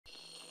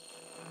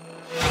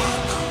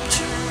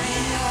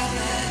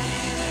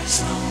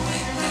there's no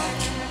way back.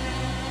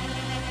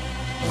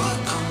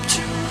 Welcome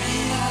to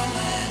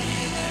reality,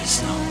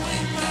 there's no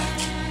way back.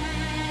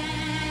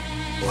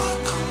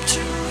 Welcome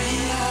to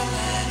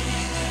reality,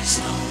 there's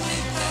no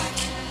way back.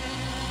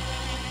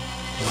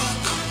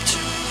 Welcome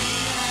to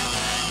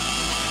reality,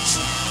 there's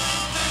no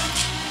way back.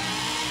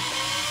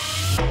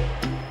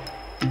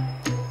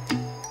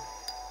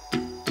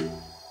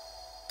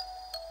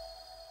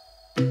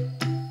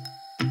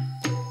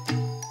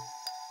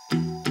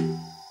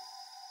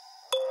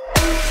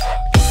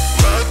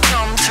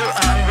 Welcome to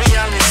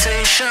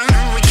unrealization.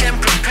 We came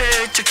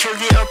prepared to kill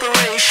the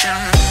operation.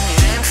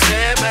 It ain't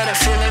fair, but I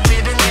feel it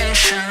with the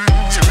nation.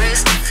 So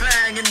raise the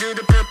flag and do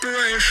the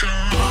preparation.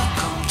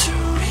 Welcome to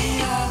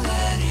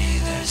reality,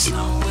 there's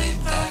no way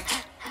back.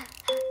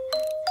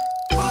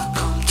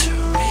 Welcome to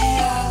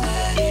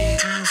reality.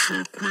 Can't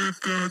fuck with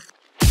that.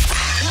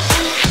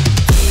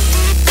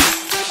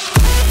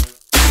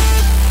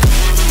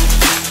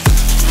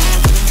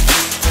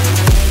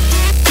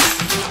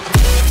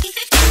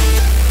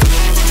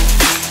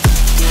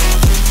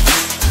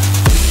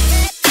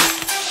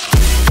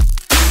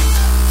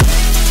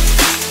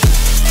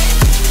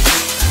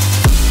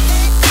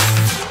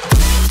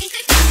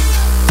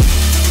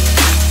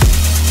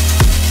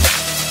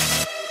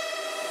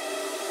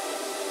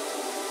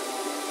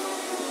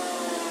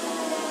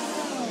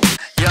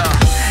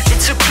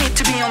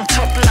 On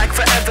top like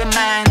forever,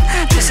 man.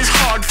 This is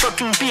hard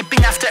fucking beeping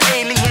after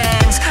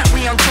aliens.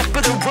 We on top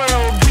of the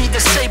world, we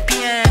the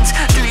sapiens.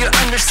 Do you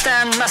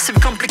understand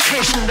massive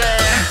complication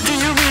there? Do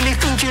you really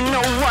think you know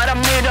what I'm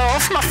made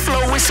of? My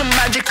flow is so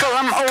magical,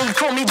 I'm old,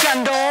 call me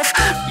Gandalf.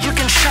 You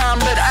can shine,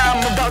 but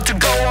I'm about to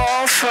go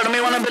off. Part of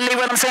me wanna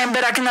believe what I'm saying,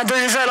 but I cannot do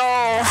this at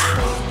all.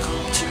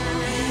 Welcome to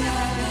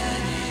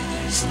reality,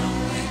 there's no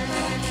way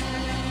back.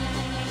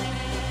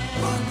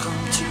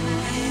 Welcome to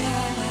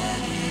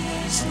reality,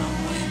 there's no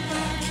way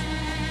back.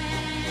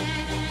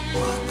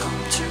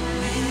 Welcome to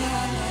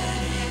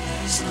reality,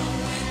 there's no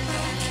way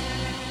back.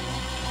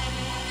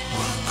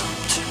 Welcome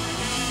to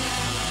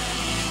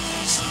reality,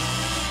 there's no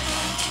way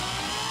back.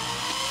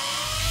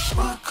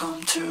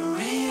 Welcome to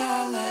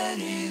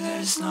reality,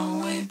 there's no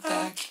way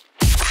back.